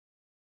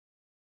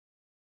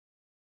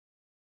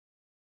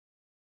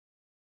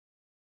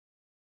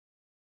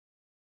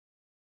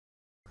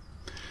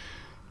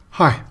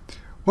Hi,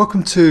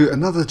 welcome to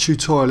another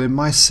tutorial in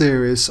my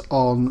series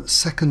on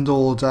second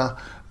order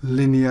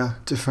linear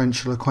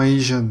differential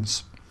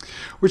equations,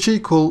 which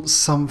equal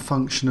some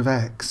function of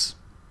x.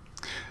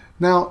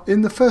 Now,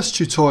 in the first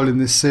tutorial in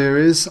this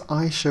series,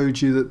 I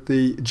showed you that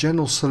the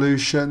general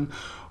solution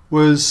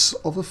was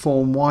of the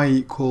form y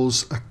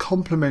equals a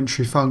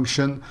complementary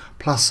function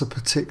plus a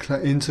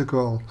particular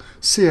integral,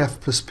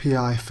 cf plus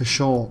pi for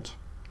short.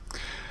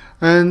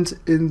 And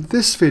in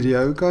this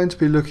video, we're going to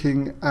be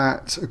looking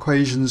at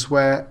equations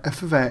where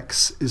f of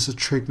x is a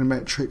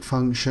trigonometric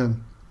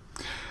function.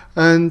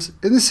 And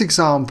in this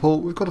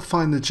example, we've got to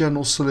find the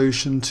general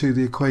solution to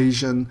the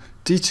equation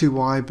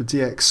d2y by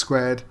dx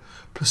squared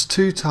plus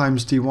 2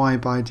 times dy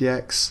by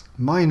dx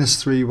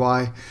minus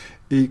 3y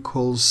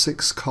equals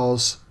 6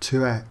 cos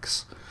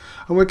 2x.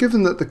 And we're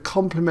given that the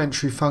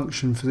complementary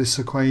function for this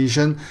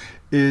equation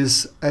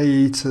is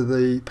a to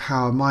the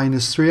power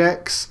minus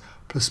 3x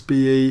plus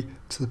be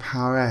to the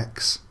power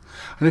x.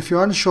 And if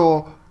you're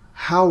unsure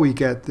how we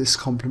get this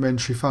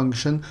complementary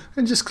function,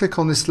 then just click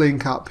on this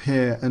link up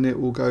here and it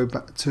will go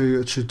back to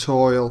a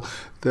tutorial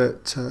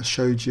that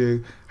showed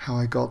you how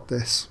I got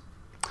this.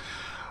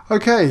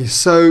 Okay,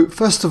 so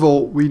first of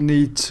all we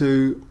need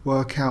to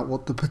work out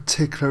what the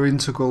particular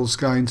integral is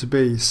going to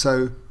be,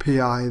 so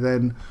pi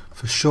then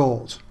for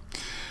short.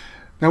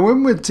 Now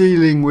when we're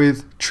dealing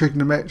with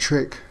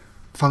trigonometric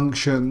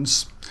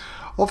functions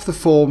of the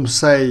form,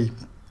 say,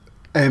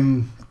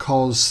 m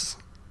cos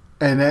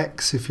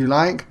nx, if you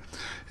like,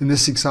 in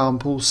this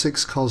example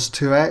 6 cos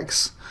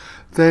 2x,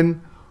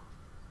 then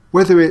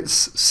whether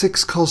it's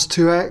 6 cos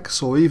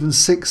 2x or even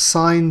 6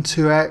 sin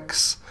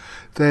 2x,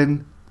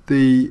 then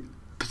the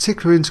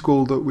particular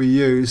integral that we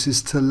use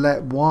is to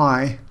let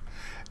y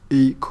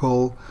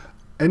equal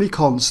any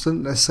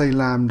constant, let's say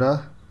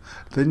lambda,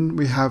 then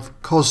we have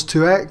cos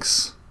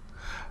 2x,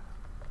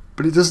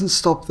 but it doesn't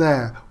stop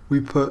there. We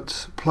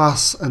put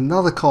plus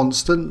another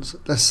constant,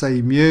 let's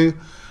say mu,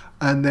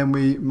 and then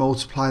we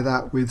multiply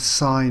that with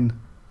sine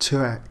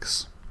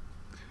 2x.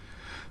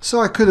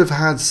 So I could have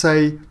had,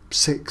 say,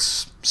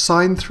 6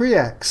 sine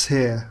 3x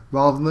here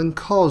rather than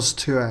cos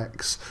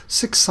 2x.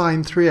 6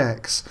 sine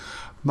 3x.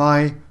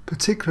 My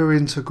particular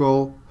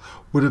integral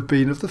would have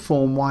been of the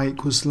form y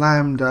equals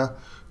lambda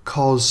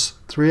cos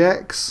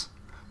 3x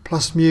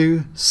plus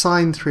mu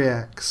sine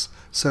 3x.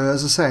 So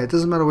as I say, it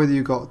doesn't matter whether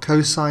you've got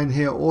cosine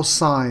here or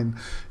sine,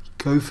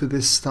 go for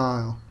this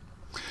style.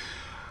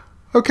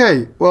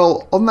 Okay,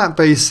 well, on that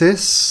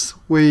basis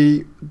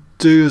we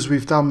do as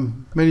we've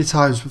done many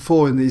times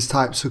before in these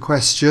types of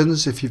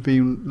questions, if you've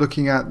been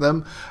looking at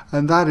them,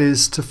 and that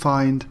is to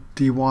find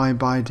dy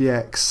by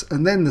dx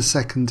and then the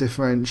second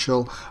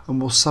differential, and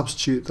we'll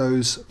substitute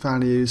those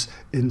values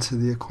into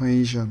the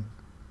equation.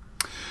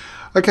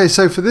 Okay,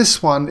 so for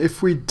this one,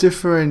 if we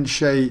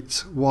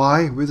differentiate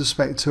y with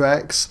respect to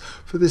x,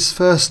 for this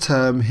first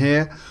term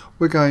here,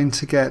 we're going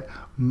to get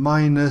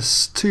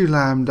minus 2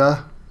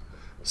 lambda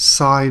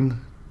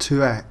sine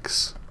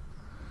 2x.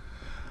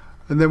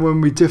 And then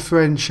when we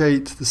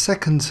differentiate the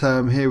second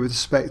term here with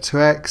respect to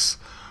x,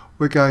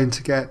 we're going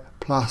to get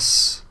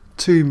plus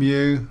 2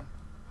 mu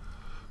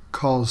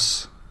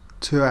cos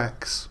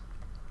 2x.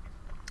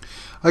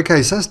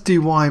 Okay, so that's dy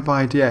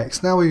by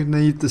dx. Now we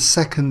need the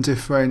second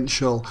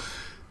differential,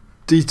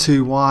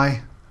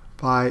 d2y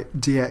by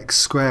dx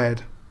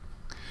squared.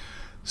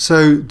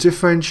 So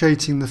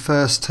differentiating the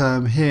first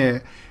term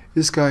here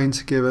is going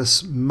to give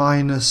us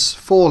minus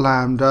 4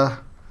 lambda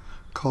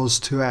cos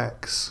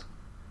 2x.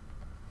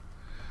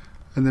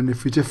 And then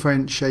if we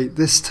differentiate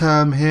this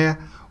term here,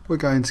 we're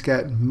going to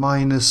get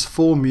minus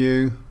 4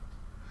 mu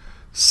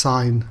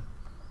sine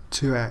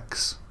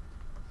 2x.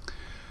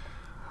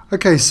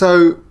 Okay,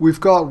 so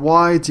we've got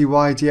y dy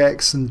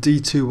dx and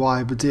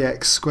d2y by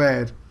dx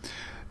squared.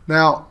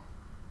 Now,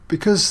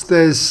 because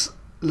there's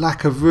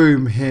lack of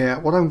room here,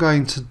 what I'm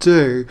going to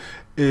do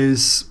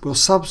is we'll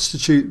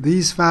substitute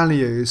these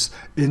values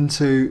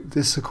into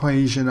this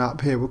equation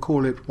up here. We'll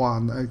call it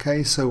 1.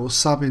 Okay, so we'll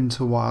sub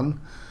into 1.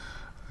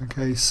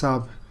 Okay,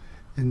 sub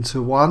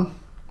into 1.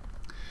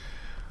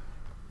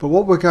 But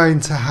what we're going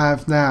to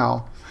have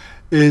now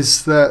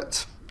is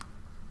that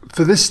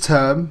for this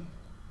term,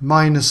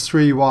 minus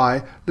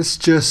 3y, let's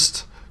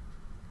just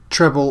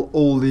treble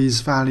all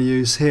these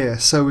values here.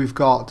 So we've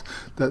got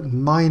that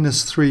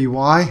minus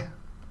 3y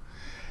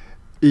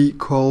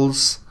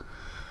equals,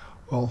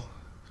 well,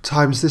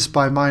 times this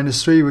by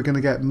minus 3, we're going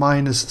to get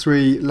minus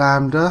 3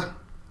 lambda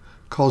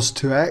cos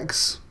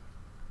 2x.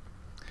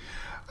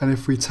 And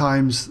if we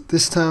times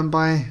this term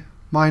by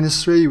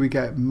minus 3, we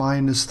get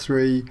minus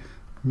 3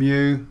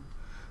 mu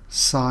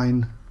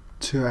sine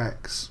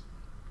 2x.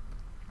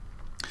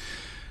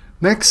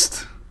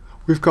 Next,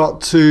 we've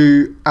got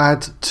to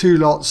add 2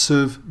 lots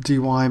of dy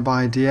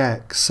by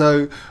dx.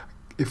 So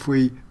if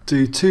we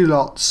do 2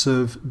 lots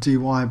of dy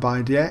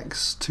by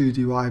dx, 2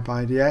 dy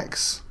by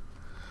dx,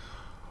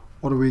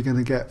 what are we going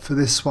to get for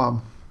this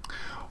one?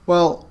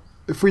 Well,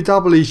 if we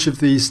double each of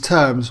these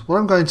terms, what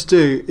I'm going to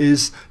do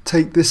is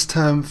take this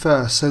term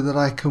first so that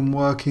I can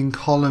work in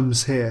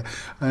columns here,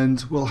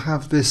 and we'll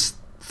have this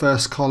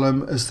first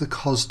column as the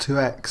cos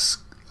 2x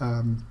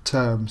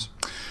terms.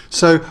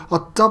 So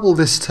I'll double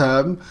this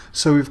term,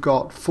 so we've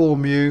got 4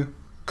 mu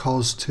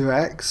cos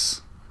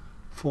 2x,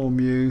 4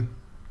 mu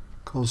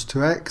cos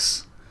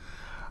 2x,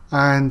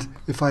 and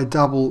if I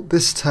double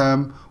this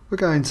term, we're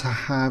going to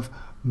have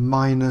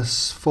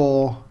minus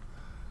 4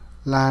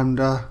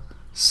 lambda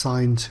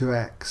sine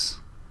 2x.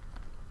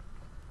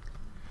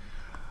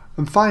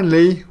 And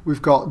finally,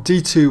 we've got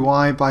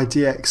d2y by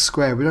dx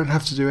squared. We don't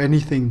have to do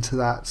anything to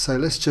that, so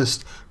let's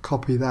just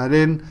copy that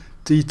in,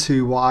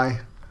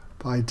 d2y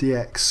by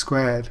dx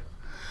squared.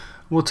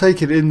 We'll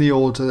take it in the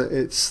order that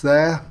it's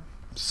there.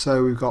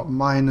 So we've got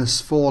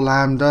minus 4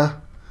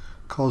 lambda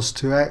cos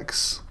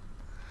 2x,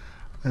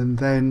 and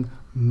then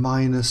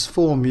minus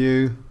 4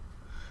 mu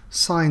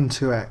sine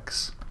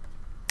 2x.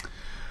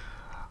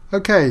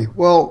 Okay,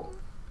 well,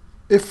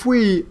 if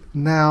we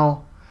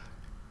now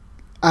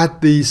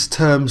add these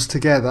terms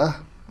together,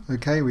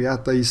 okay, we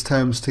add these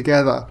terms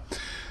together,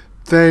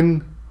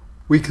 then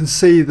we can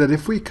see that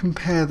if we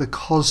compare the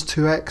cos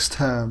 2x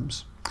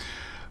terms,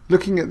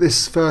 looking at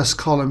this first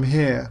column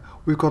here,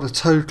 we've got a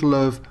total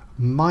of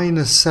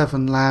minus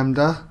 7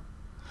 lambda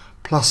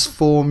plus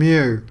 4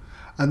 mu,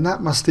 and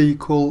that must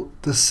equal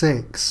the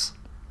 6.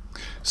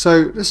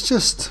 So let's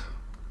just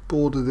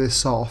border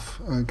this off,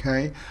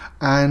 okay,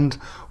 and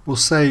we'll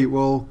say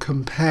we'll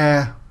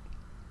compare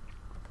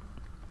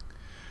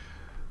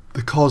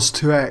the cos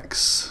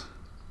 2x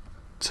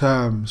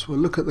terms. We'll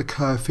look at the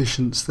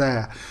coefficients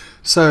there.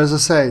 So as I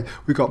say,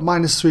 we've got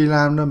minus 3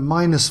 lambda,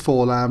 minus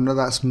 4 lambda,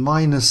 that's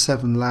minus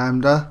 7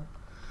 lambda,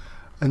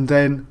 and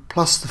then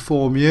plus the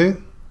 4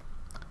 mu,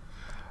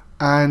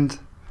 and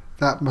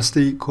that must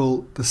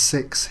equal the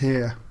 6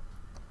 here.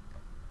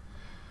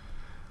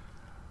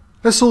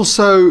 Let's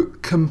also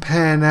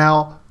compare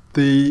now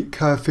the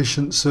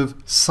coefficients of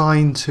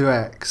sine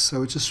 2x. So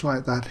we'll just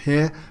write that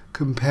here,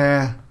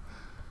 compare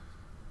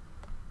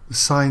the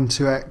sine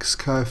 2x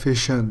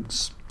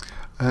coefficients.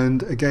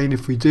 And again,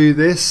 if we do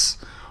this,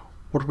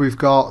 what we've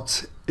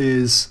got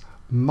is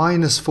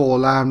minus 4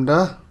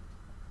 lambda,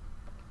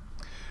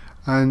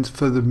 and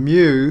for the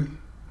mu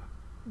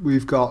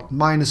we've got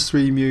minus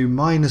 3 mu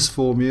minus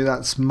 4 mu,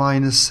 that's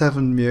minus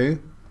 7 mu,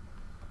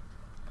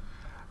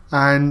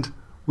 and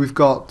we've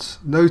got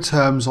no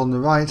terms on the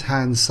right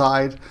hand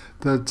side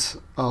that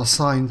are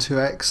sine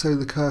 2x, so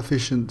the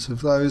coefficient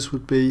of those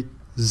would be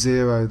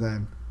 0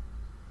 then.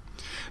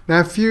 Now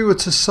if you were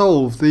to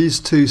solve these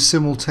two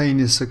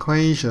simultaneous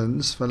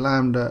equations for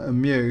lambda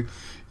and mu,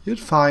 you'd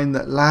find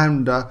that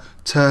lambda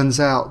turns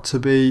out to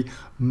be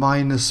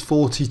minus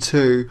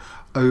 42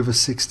 over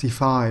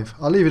 65.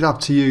 I'll leave it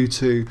up to you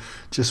to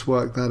just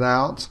work that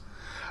out.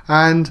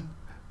 And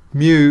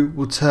mu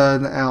will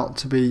turn out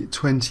to be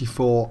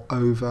 24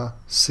 over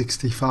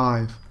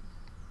 65.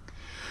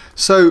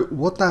 So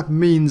what that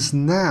means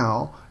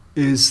now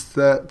is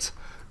that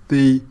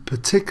the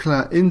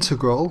particular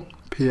integral,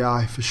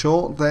 pi for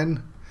short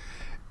then,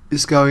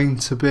 is going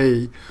to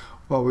be,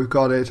 well, we've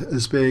got it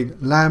as being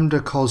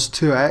lambda cos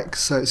 2x,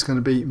 so it's going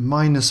to be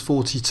minus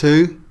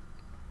 42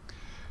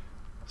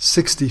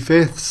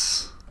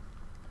 65ths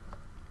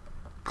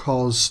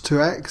cos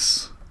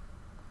 2x,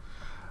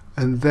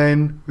 and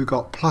then we've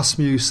got plus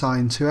mu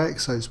sine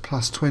 2x, so it's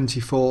plus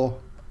 24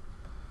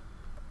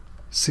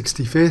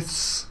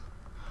 65ths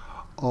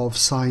of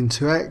sine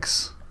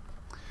 2x,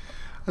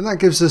 and that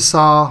gives us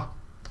our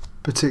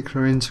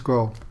particular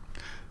integral.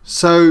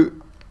 So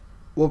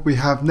what we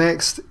have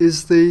next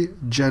is the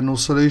general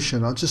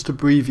solution. I'll just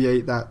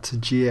abbreviate that to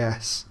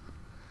GS,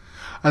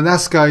 and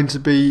that's going to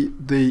be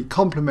the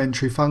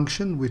complementary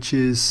function, which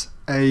is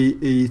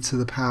ae to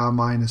the power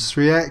minus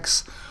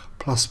 3x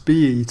plus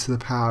be to the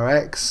power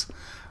x,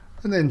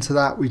 and then to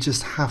that we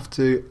just have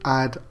to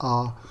add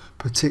our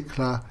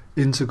particular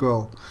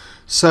integral.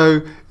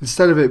 So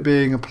instead of it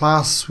being a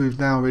plus, we've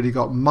now really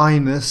got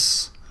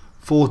minus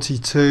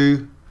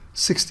 42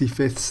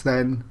 65ths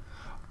then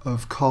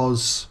of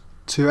cos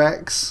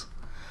 2x,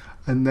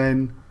 and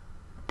then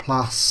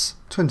plus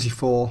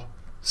 24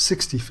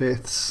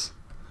 65ths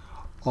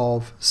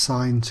of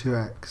sine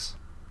 2x.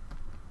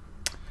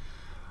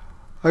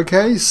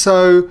 Okay,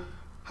 so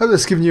I hope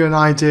that's given you an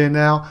idea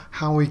now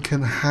how we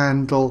can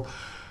handle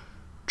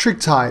trig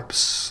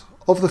types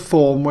of the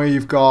form where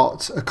you've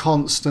got a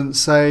constant,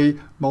 say,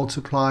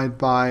 multiplied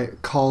by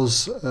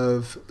cos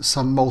of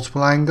some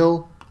multiple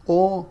angle,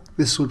 or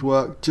this would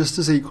work just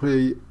as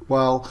equally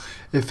well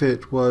if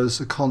it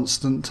was a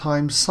constant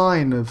times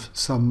sine of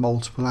some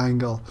multiple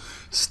angle.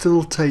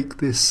 Still take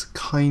this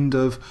kind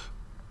of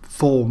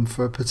form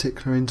for a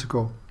particular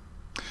integral.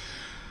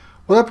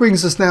 Well, that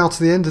brings us now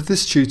to the end of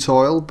this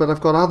tutorial, but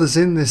I've got others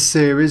in this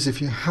series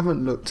if you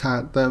haven't looked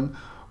at them,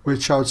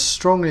 which I would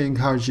strongly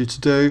encourage you to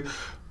do,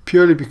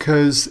 purely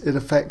because it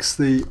affects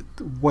the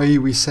way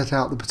we set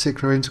out the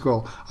particular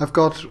integral. I've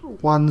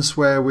got ones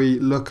where we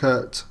look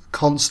at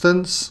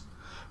constants,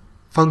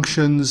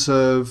 functions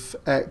of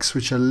x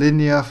which are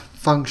linear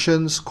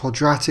functions,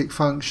 quadratic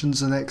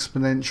functions and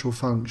exponential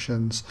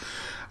functions.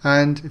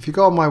 And if you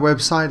go on my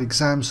website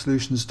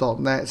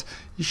ExamSolutions.net,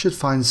 you should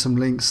find some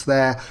links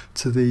there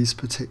to these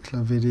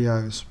particular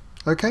videos.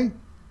 Okay?